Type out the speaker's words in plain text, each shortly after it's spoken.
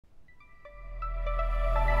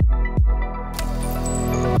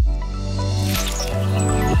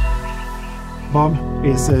Bob,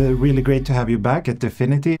 it's really great to have you back at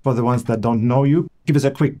Definity. For the ones that don't know you, give us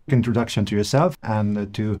a quick introduction to yourself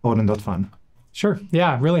and to Odin.Fun. Sure.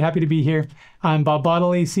 Yeah, really happy to be here. I'm Bob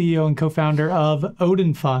Bodily, CEO and co-founder of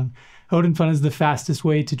Odin Fun. Odin Fun is the fastest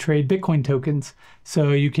way to trade Bitcoin tokens.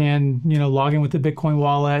 So you can, log in with the Bitcoin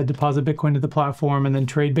wallet, deposit Bitcoin to the platform, and then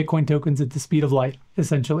trade Bitcoin tokens at the speed of light,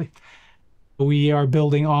 essentially. We are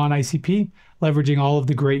building on ICP, leveraging all of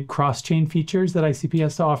the great cross-chain features that ICP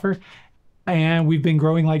has to offer. And we've been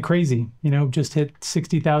growing like crazy. Just hit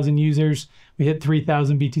 60,000 users. We hit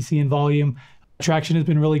 3,000 BTC in volume. Traction has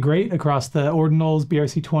been really great across the Ordinals,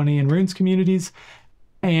 BRC20, and Runes communities.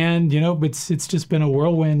 And, it's just been a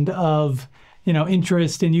whirlwind of,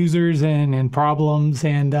 interest in users and problems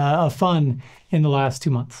and fun in the last 2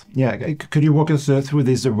 months. Yeah, could you walk us through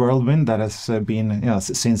this whirlwind that has been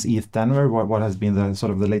since ETH Denver? What has been the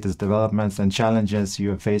sort of the latest developments and challenges you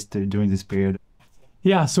have faced during this period?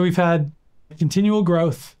 Yeah, so we've had continual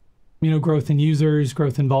growth, growth in users,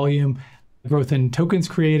 growth in volume, growth in tokens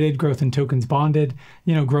created, growth in tokens bonded,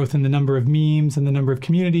 growth in the number of memes and the number of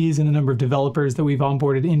communities and the number of developers that we've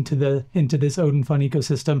onboarded into this Odin Fun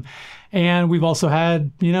ecosystem. And we've also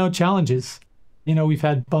had, challenges. We've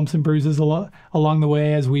had bumps and bruises along the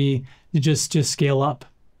way as we just scale up.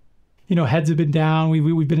 Heads have been down.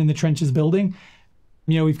 We've been in the trenches building.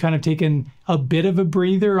 We've kind of taken a bit of a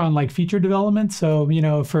breather on like feature development. So,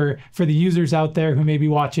 for the users out there who may be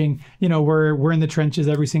watching, we're in the trenches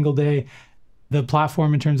every single day. The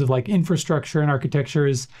platform in terms of like infrastructure and architecture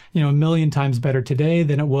is, a million times better today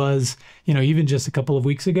than it was, even just a couple of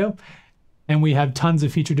weeks ago. And we have tons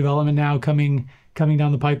of feature development now coming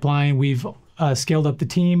down the pipeline. We've scaled up the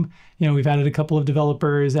team. We've added a couple of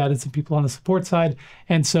developers, added some people on the support side.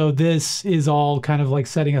 And so this is all kind of like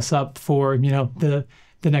setting us up for,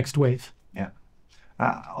 the next wave. Yeah.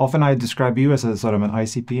 Often I describe you as a sort of an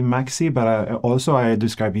ICP Maxi, but I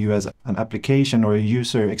describe you as an application or a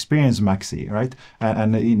user experience Maxi, right?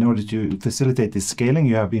 And in order to facilitate this scaling,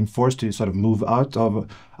 you have been forced to sort of move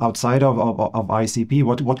outside of ICP.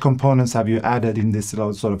 What components have you added in this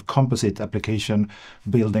sort of composite application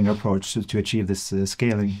building approach to achieve this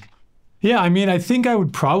scaling? Yeah, I think I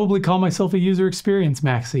would probably call myself a user experience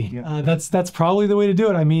Maxi. Yeah. That's probably the way to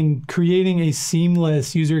do it. Creating a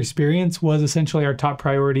seamless user experience was essentially our top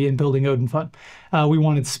priority in building Odin Fun. We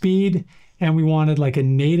wanted speed and we wanted like a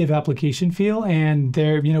native application feel, and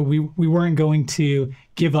we weren't going to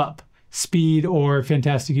give up speed or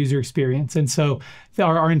fantastic user experience. And so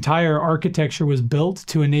our entire architecture was built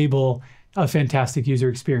to enable a fantastic user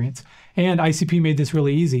experience. And ICP made this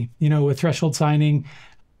really easy, with threshold signing,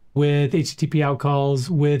 with HTTP outcalls,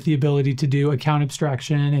 with the ability to do account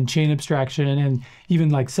abstraction and chain abstraction and even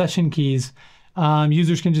like session keys.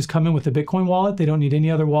 Users can just come in with a Bitcoin wallet. They don't need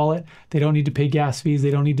any other wallet. They don't need to pay gas fees.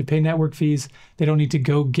 They don't need to pay network fees. They don't need to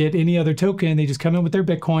go get any other token. They just come in with their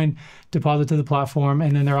Bitcoin, deposit to the platform,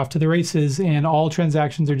 and then they're off to the races. And all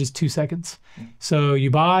transactions are just 2 seconds. So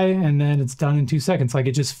you buy and then it's done in 2 seconds. Like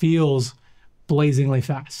it just feels blazingly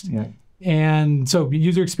fast. Yeah. And so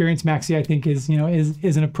user experience Maxi, I think, is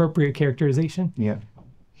an appropriate characterization. Yeah.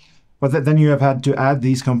 But then you have had to add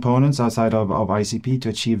these components outside of ICP to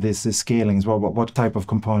achieve this scaling as well. What type of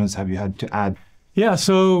components have you had to add? Yeah,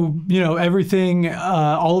 so, everything,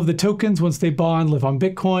 all of the tokens, once they bond, live on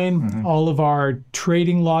Bitcoin. Mm-hmm. All of our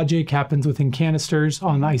trading logic happens within canisters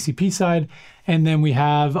on the ICP side. And then we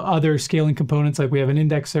have other scaling components, like we have an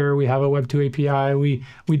indexer, we have a Web2 API.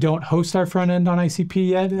 We don't host our front end on ICP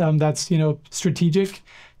yet. That's, strategic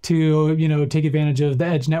to, take advantage of the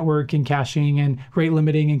edge network and caching and rate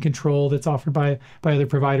limiting and control that's offered by other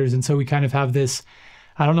providers. And so we kind of have this,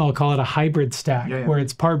 I don't know, I'll call it a hybrid stack, where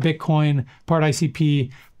it's part Bitcoin, part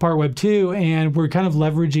ICP, part Web2, and we're kind of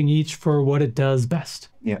leveraging each for what it does best.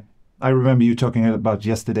 Yeah. I remember you talking about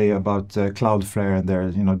yesterday about Cloudflare and their,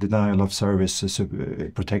 denial of service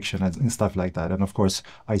protection and stuff like that. And of course,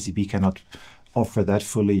 ICP cannot offer that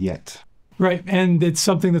fully yet. Right. And it's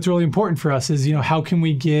something that's really important for us is, how can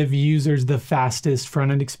we give users the fastest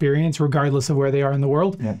front-end experience regardless of where they are in the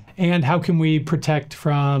world? Yeah. And how can we protect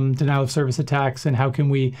from denial of service attacks? And how can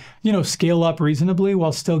we, scale up reasonably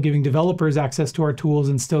while still giving developers access to our tools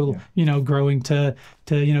and still, growing to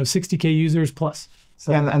 60K users plus?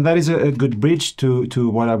 So. And that is a good bridge to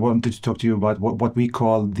what I wanted to talk to you about, what we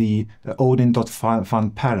call the Odin.Fun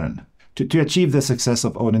pattern. To achieve the success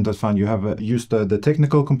of Odin.Fun, you have used the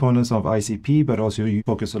technical components of ICP, but also you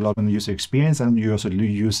focus a lot on user experience, and you also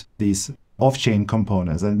use these off-chain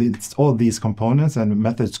components. And it's all these components and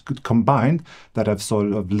methods combined that have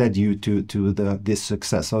sort of led you to this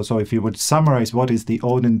success. So if you would summarize what is the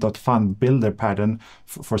Odin.Fun builder pattern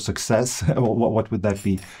for success, what would that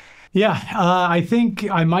be? Yeah, I think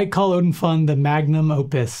I might call Odin Fun the magnum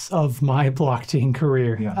opus of my blockchain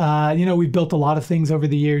career. Yeah. We've built a lot of things over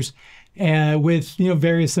the years with,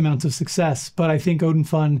 various amounts of success, but I think Odin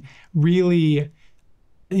Fun really,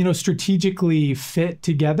 strategically fit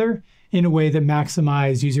together in a way that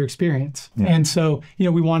maximized user experience. Yeah. And so,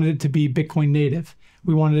 we wanted it to be Bitcoin native.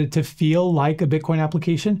 We wanted it to feel like a Bitcoin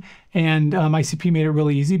application. And ICP made it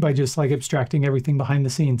really easy by just like abstracting everything behind the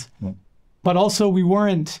scenes. Yeah. But also we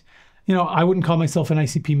weren't, I wouldn't call myself an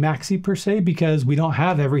ICP Maxi per se, because we don't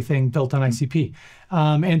have everything built on ICP.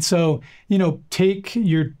 And so, take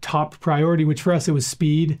your top priority, which for us, it was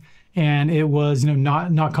speed. And it was,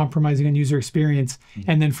 not compromising on user experience.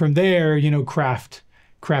 And then from there,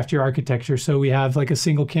 craft your architecture. So we have like a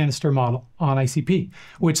single canister model on ICP,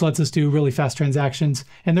 which lets us do really fast transactions.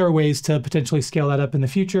 And there are ways to potentially scale that up in the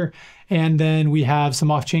future. And then we have some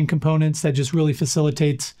off-chain components that just really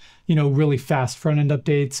facilitates, really fast front-end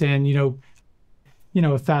updates and,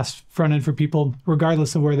 a fast front-end for people,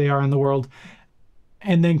 regardless of where they are in the world.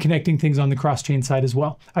 And then connecting things on the cross-chain side as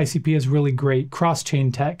well. ICP has really great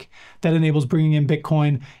cross-chain tech that enables bringing in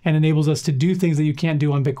Bitcoin and enables us to do things that you can't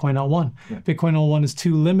do on Bitcoin L1. Yeah. Bitcoin L1 is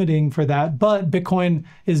too limiting for that, but Bitcoin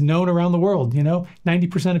is known around the world.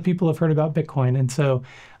 90% of people have heard about Bitcoin. And so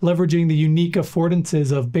leveraging the unique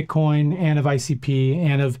affordances of Bitcoin and of ICP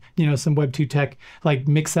and of, some Web2 tech, like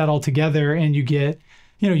mix that all together and you get,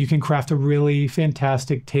 you can craft a really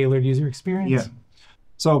fantastic tailored user experience. Yeah.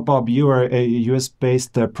 So, Bob, you are a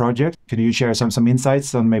US-based project. Can you share some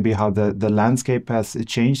insights on maybe how the landscape has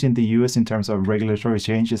changed in the US in terms of regulatory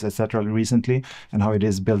changes, etc., recently, and how it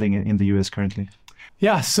is building in the US currently?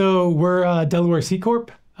 Yeah, so we're Delaware C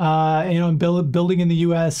Corp. Building in the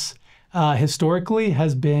US historically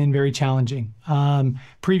has been very challenging.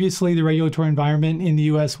 Previously, the regulatory environment in the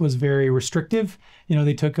US was very restrictive.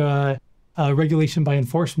 They took a regulation by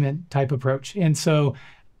enforcement type approach, and so.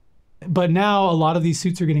 But now a lot of these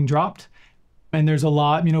suits are getting dropped, and there's a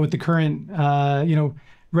lot, with the current,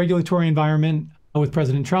 regulatory environment with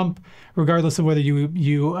President Trump, regardless of whether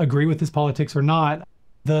you agree with his politics or not,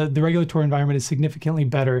 the regulatory environment is significantly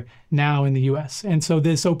better now in the U.S. And so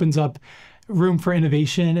this opens up room for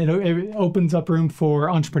innovation. It opens up room for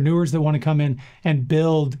entrepreneurs that want to come in and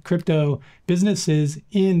build crypto businesses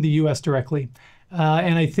in the U.S. directly.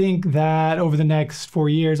 And I think that over the next 4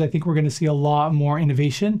 years, I think we're going to see a lot more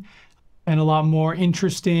innovation and a lot more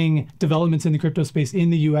interesting developments in the crypto space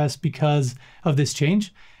in the US because of this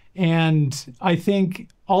change. And I think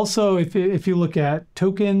also if you look at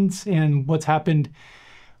tokens and what's happened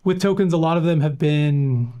with tokens, a lot of them have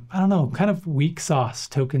been, kind of weak sauce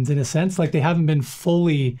tokens in a sense. Like they haven't been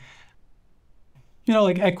fully,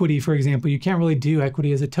 like equity, for example. You can't really do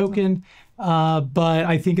equity as a token. But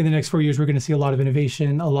I think in the next 4 years, we're going to see a lot of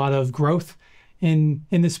innovation, a lot of growth in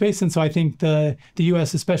this space. And so I think the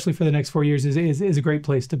US, especially for the next 4 years, is a great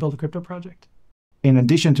place to build a crypto project. In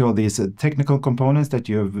addition to all these technical components that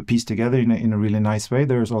you have pieced together in a really nice way,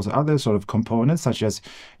 there's also other sort of components, such as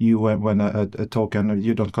when a token,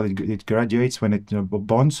 you don't call it graduates, when it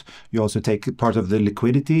bonds, you also take part of the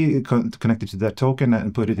liquidity connected to that token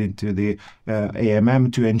and put it into the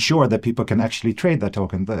AMM to ensure that people can actually trade that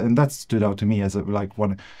token. And that stood out to me as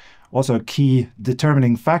also a key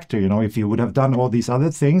determining factor. If you would have done all these other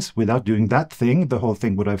things without doing that thing, the whole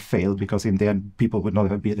thing would have failed, because in the end, people would not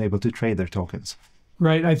have been able to trade their tokens.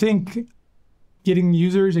 Right. I think getting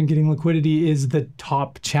users and getting liquidity is the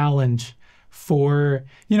top challenge for,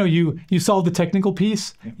 you solve the technical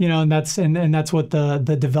piece, and that's what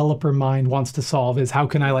the developer mind wants to solve, is how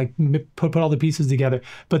can I put all the pieces together.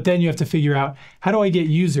 But then you have to figure out, how do I get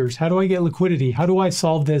users? How do I get liquidity? How do I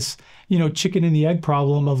solve this, chicken and the egg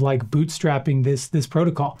problem of bootstrapping this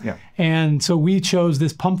protocol? Yeah. And so we chose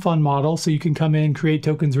this pump fund model, so you can come in, create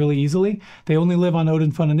tokens really easily. They only live on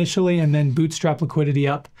Odin Fun initially, and then bootstrap liquidity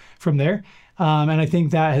up from there. And I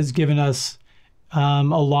think that has given us a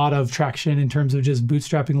lot of traction in terms of just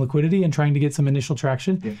bootstrapping liquidity and trying to get some initial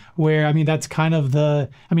traction. Yeah. Where, that's kind of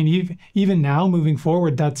even now moving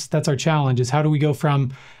forward, that's our challenge, is how do we go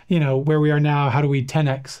from, where we are now, how do we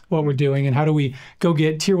 10x what we're doing, and how do we go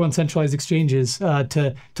get tier 1 centralized exchanges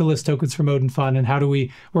to list tokens from Odin Fun, and how do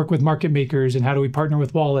we work with market makers, and how do we partner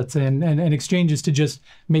with wallets and exchanges to just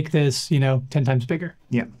make this, 10 times bigger.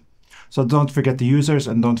 Yeah. So don't forget the users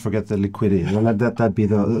and don't forget the liquidity. Well, let that be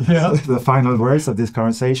the final words of this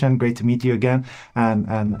conversation. Great to meet you again,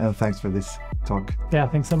 and thanks for this talk. Yeah,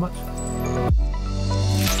 thanks so much.